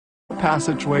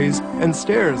passageways and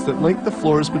stairs that link the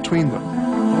floors between them.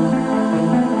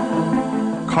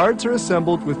 Cards are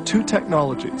assembled with two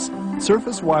technologies,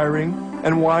 surface wiring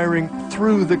and wiring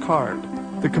through the card.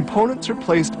 The components are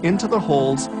placed into the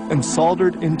holes and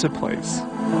soldered into place.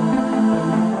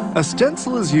 A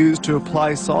stencil is used to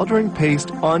apply soldering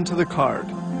paste onto the card.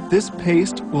 This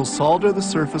paste will solder the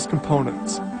surface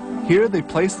components. Here they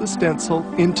place the stencil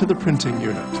into the printing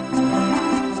unit.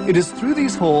 It is through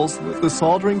these holes that the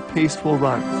soldering paste will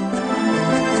run.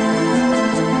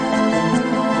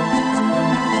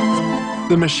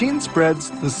 The machine spreads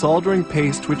the soldering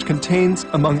paste, which contains,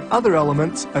 among other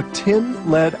elements, a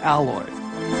tin-lead alloy.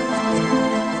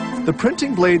 The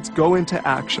printing blades go into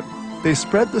action. They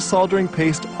spread the soldering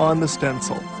paste on the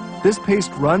stencil. This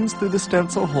paste runs through the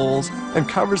stencil holes and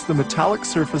covers the metallic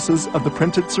surfaces of the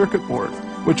printed circuit board,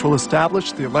 which will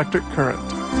establish the electric current.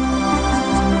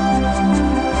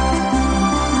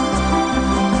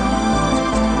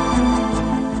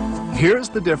 Here's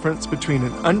the difference between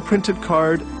an unprinted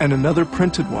card and another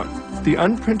printed one. The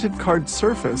unprinted card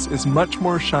surface is much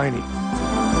more shiny.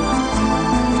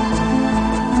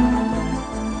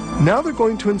 Now they're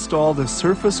going to install the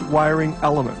surface wiring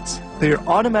elements. They are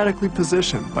automatically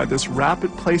positioned by this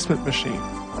rapid placement machine.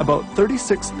 About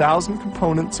 36,000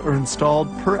 components are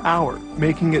installed per hour,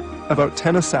 making it about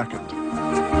 10 a second.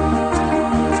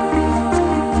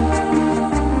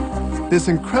 This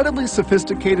incredibly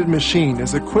sophisticated machine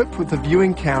is equipped with a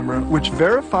viewing camera which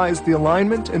verifies the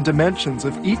alignment and dimensions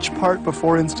of each part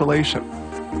before installation.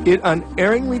 It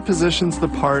unerringly positions the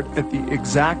part at the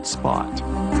exact spot.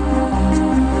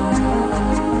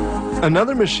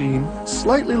 Another machine,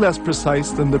 slightly less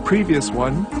precise than the previous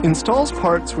one, installs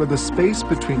parts where the space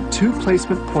between two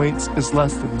placement points is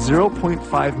less than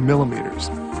 0.5 millimeters.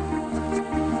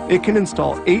 It can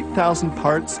install 8,000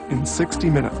 parts in 60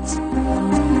 minutes.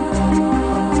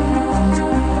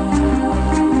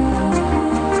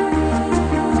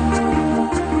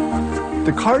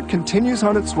 The card continues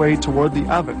on its way toward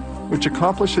the oven, which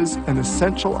accomplishes an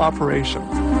essential operation.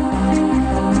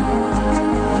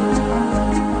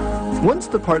 Once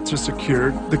the parts are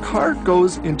secured, the card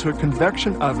goes into a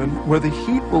convection oven where the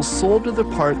heat will solder the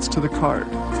parts to the card.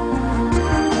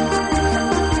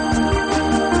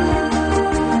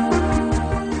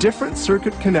 Different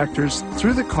circuit connectors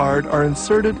through the card are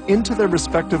inserted into their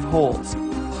respective holes.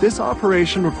 This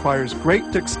operation requires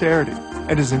great dexterity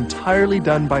and is entirely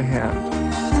done by hand.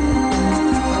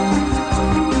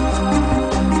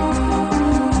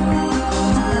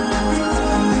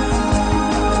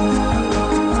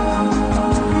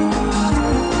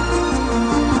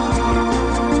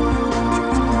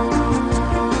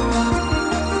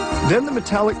 Then the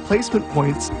metallic placement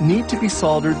points need to be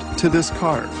soldered to this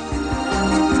card.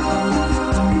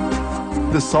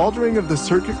 The soldering of the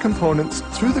circuit components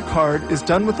through the card is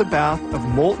done with a bath of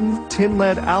molten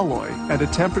tin-lead alloy at a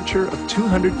temperature of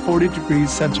 240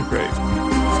 degrees centigrade.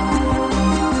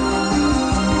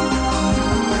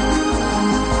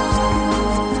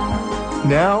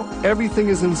 Now everything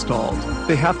is installed.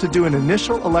 They have to do an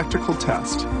initial electrical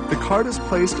test. The card is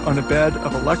placed on a bed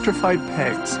of electrified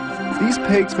pegs. These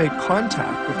pegs make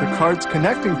contact with the card's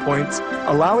connecting points,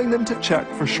 allowing them to check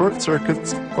for short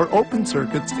circuits or open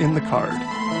circuits in the card.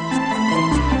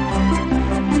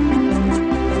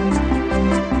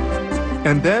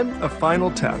 And then a final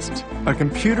test, a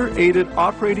computer-aided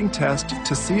operating test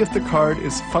to see if the card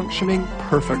is functioning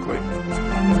perfectly.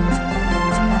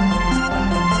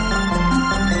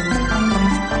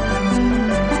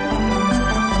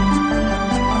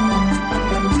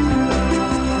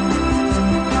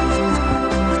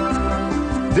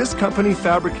 This company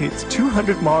fabricates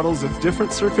 200 models of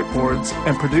different circuit boards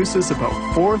and produces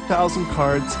about 4,000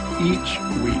 cards each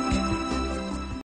week.